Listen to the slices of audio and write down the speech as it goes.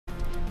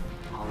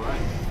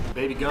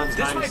Baby guns.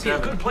 This 97. might be a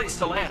good place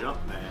to land.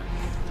 Jump, man.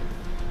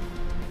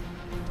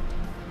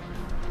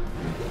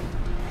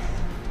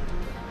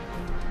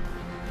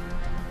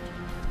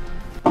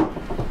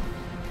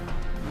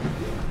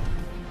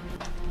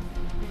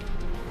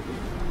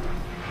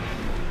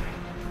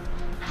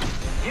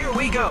 Here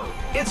we go.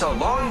 It's a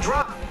long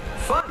drop.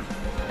 Fun.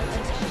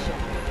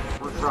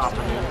 We're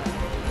dropping in.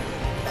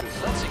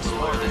 Let's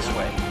explore this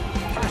way.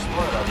 First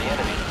blood on the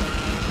enemy.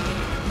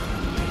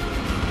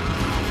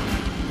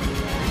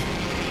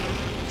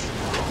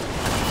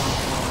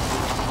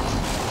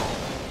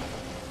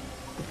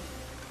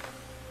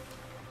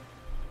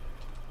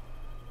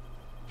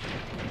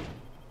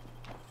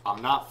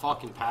 I'm not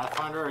fucking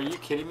Pathfinder. Are you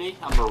kidding me?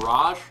 I'm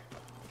Mirage.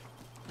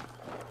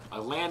 I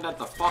land at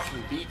the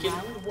fucking beacon,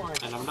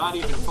 and I'm not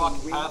even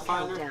fucking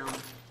Pathfinder.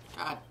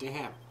 God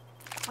damn.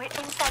 We're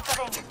inside the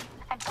ring.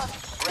 I'm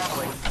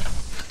Grappling.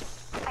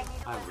 I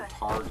need a I'm weapon.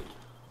 retarded.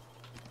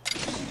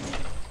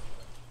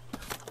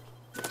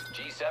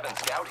 G7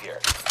 scout here.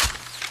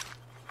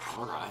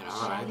 Alright,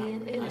 alright.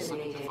 Nice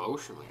looking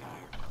devotion we got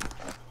here.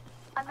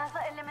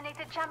 Another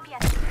eliminated champion.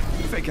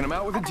 Faking him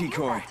out with a I can use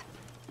decoy. that.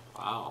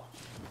 Wow.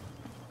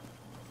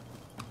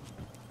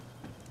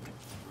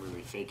 We're gonna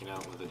be faking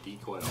out with a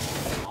decoy all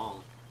day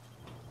long.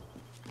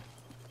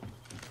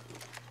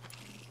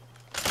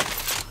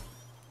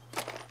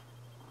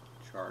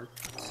 Chart.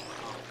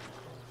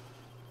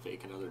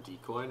 Fake another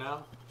decoy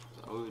now?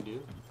 Is that what we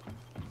do?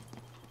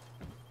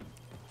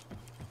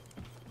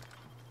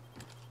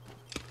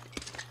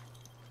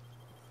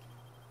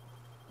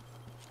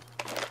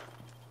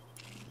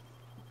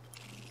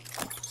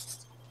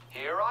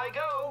 Here I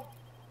go.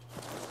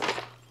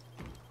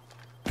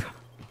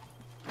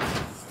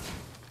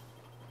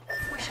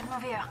 We should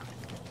move here.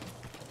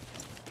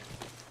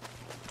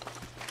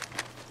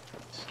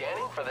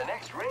 Scanning for the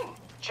next ring.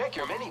 Check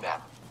your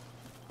mini-map.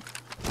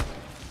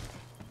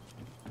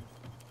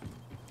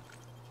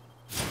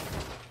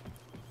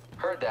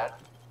 Heard that.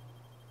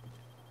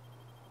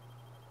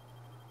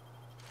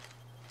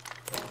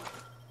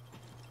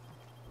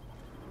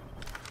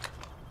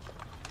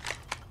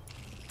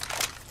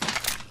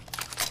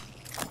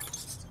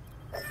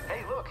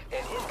 Hey, look,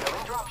 an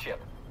incoming dropship.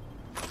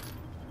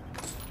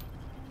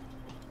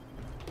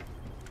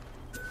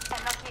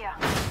 And not here.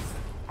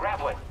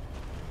 Grappling.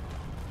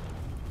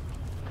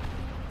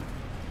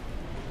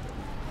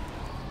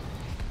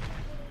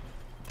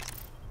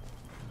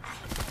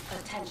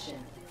 Attention,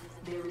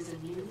 there is a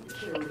new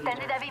kill leader.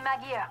 Extended heavy mag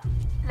here.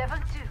 Level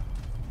 2.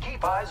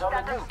 Keep eyes on the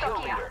Standard new kill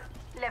stock here. leader.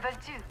 Level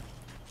 2.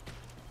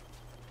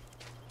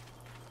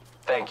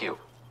 Thank you.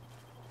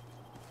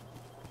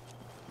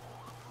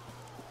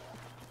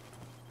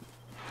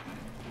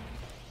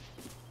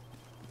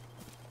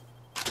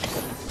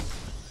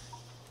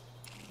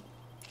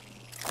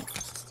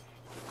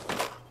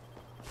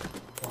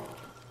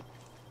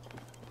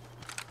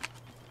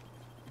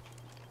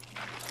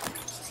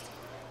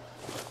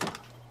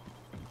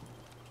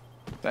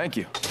 Thank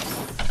you.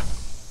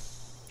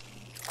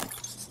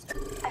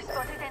 I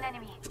spotted an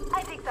enemy.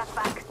 I take that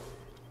back.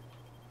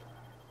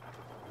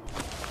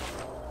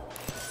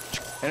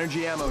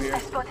 Energy ammo I here.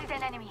 spotted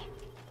an enemy.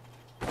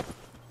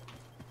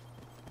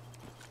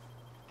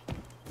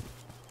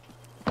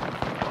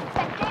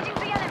 Engaging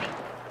the enemy.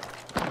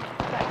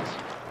 Thanks.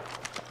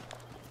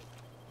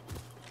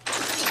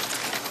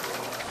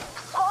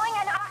 Throwing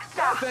an arc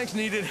star. Thanks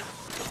needed.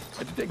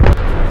 Had to take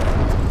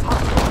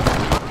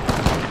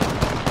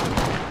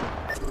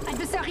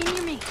Adversary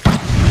near me.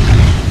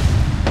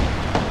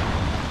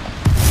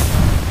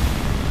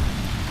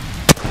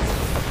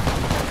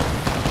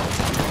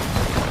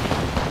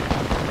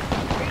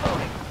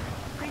 Reloading.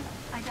 Prince,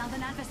 I downed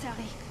an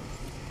adversary.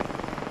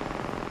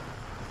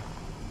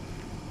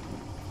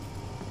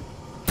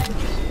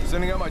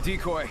 Sending out my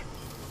decoy.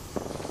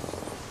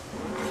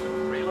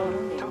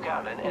 Reload. Took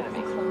out an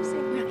enemy.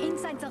 Closing. We're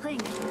inside the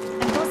ring.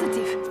 I'm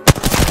positive.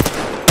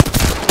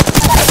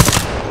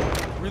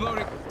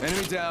 Reloading.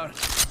 Enemy down.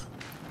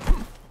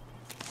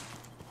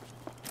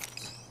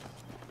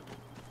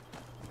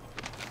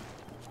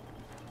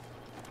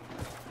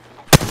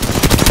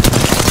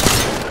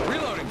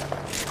 Reloading.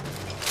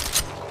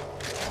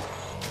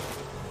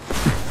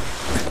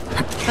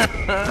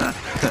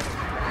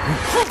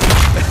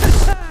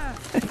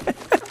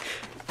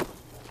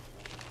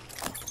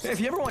 Hey, if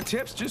you ever want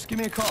tips, just give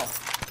me a call.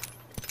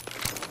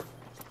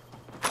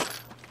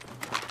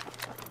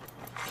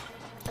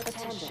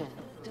 Attention,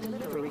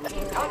 delivery.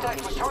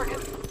 Contact with target.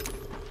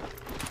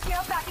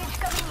 Care package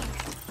coming in.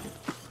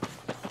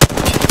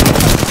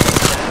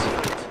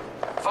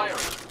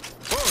 Firing.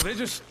 Whoa, they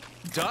just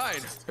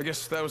died. I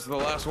guess that was the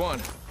last one.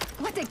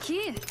 What a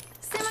kill.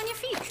 C'est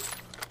magnifique.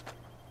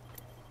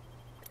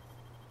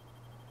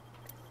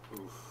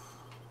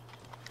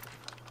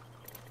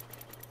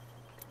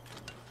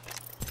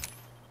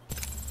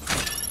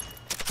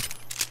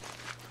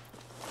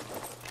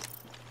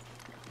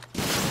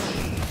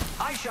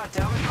 I shot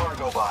down a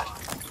cargo bot.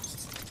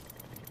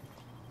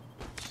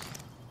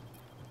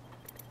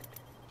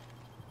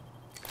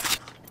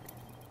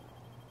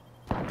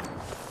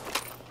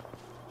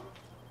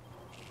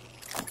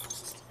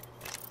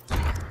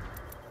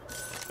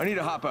 I need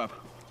to hop up.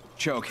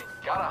 Choke.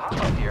 Gotta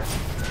hop up here.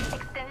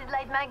 Extended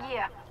light mag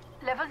here.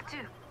 Level 2.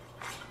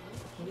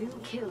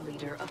 New kill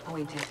leader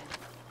appointed.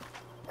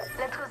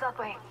 Let's go that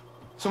way.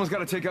 Someone's got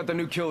to take out the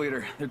new kill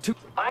leader. They're too...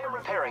 I am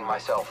repairing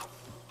myself.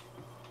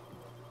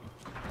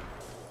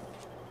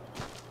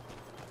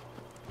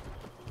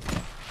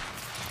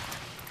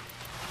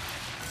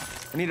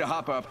 I need to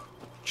hop up.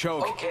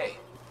 Choke. Okay.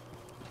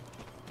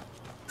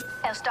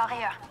 Air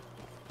here.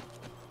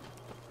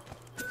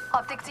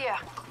 Optics here.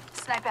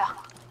 Sniper.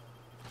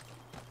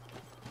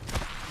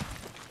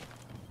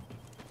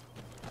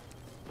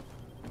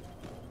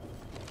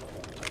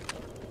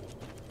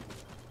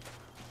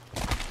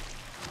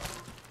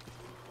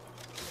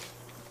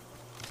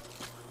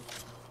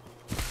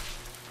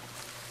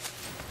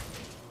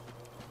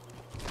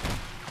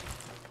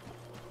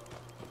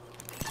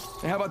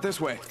 Hey, how about this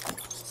way?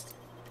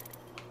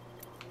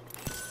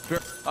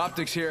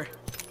 Optics here.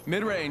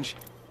 Mid-range.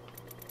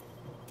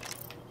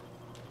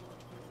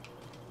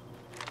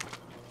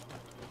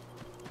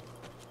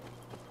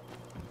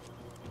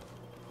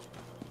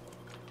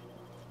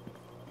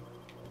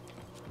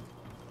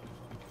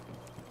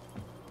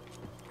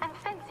 And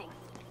fencing.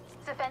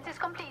 The fence is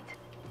complete.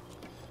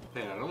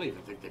 Man, I don't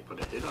even think they put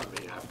a hit on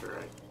me after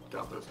I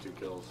got those 2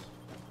 kills.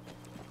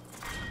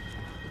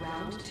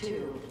 Round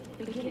 2.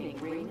 Beginning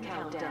ring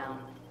countdown.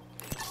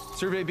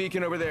 Survey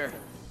beacon over there.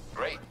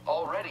 Great.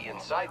 Already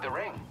inside the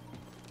ring.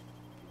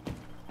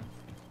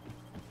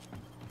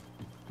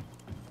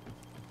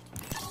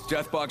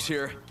 Death box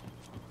here.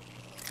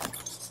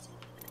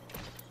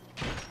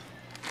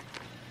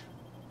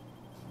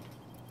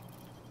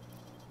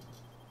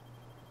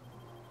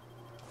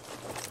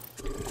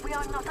 We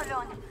are not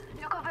alone.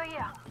 Look over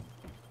here.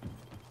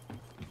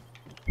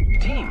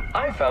 Team,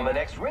 I found the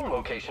next ring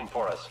location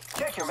for us.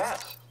 Check your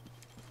maps.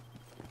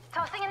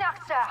 Tossing an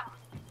arc star.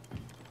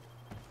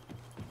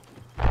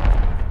 We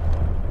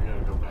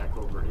gotta go back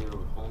over here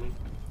with homie.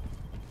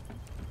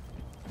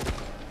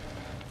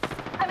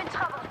 I'm in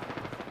trouble.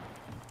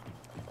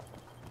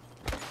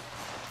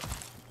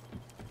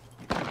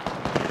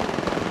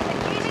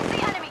 Engaging the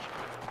enemy.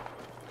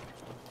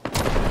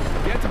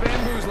 Get to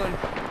bamboozling.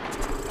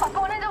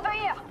 Opponent over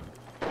here.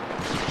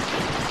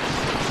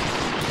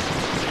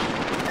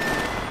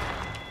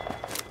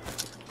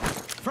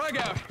 Frag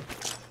out.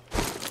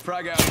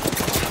 Frag out.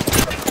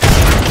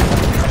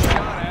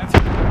 Shot at.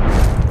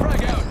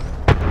 Frag out.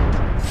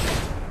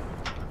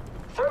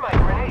 Thermite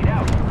grenade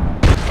out.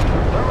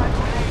 Thermite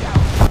grenade out.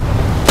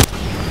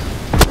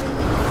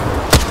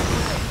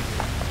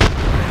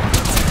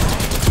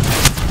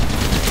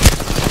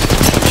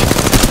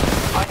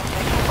 I am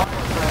taking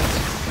fire, friends.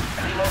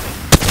 Reloading.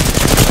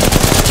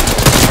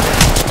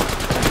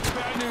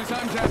 Bad news,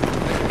 I'm dead.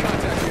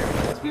 Contact here.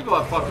 These people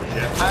have fucking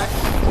jetpacks.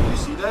 Did you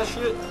see that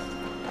shit?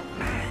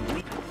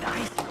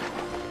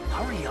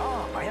 Hurry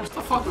up. I have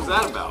What the fuck was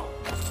that about?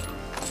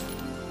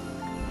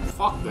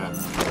 Fuck them.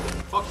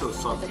 Fuck those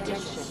sons of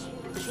bitches.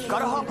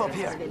 Gotta hop up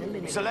here.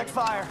 Select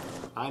fire.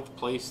 9th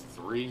place,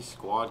 3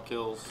 squad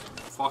kills.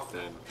 Fuck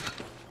them.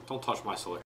 Don't touch my select.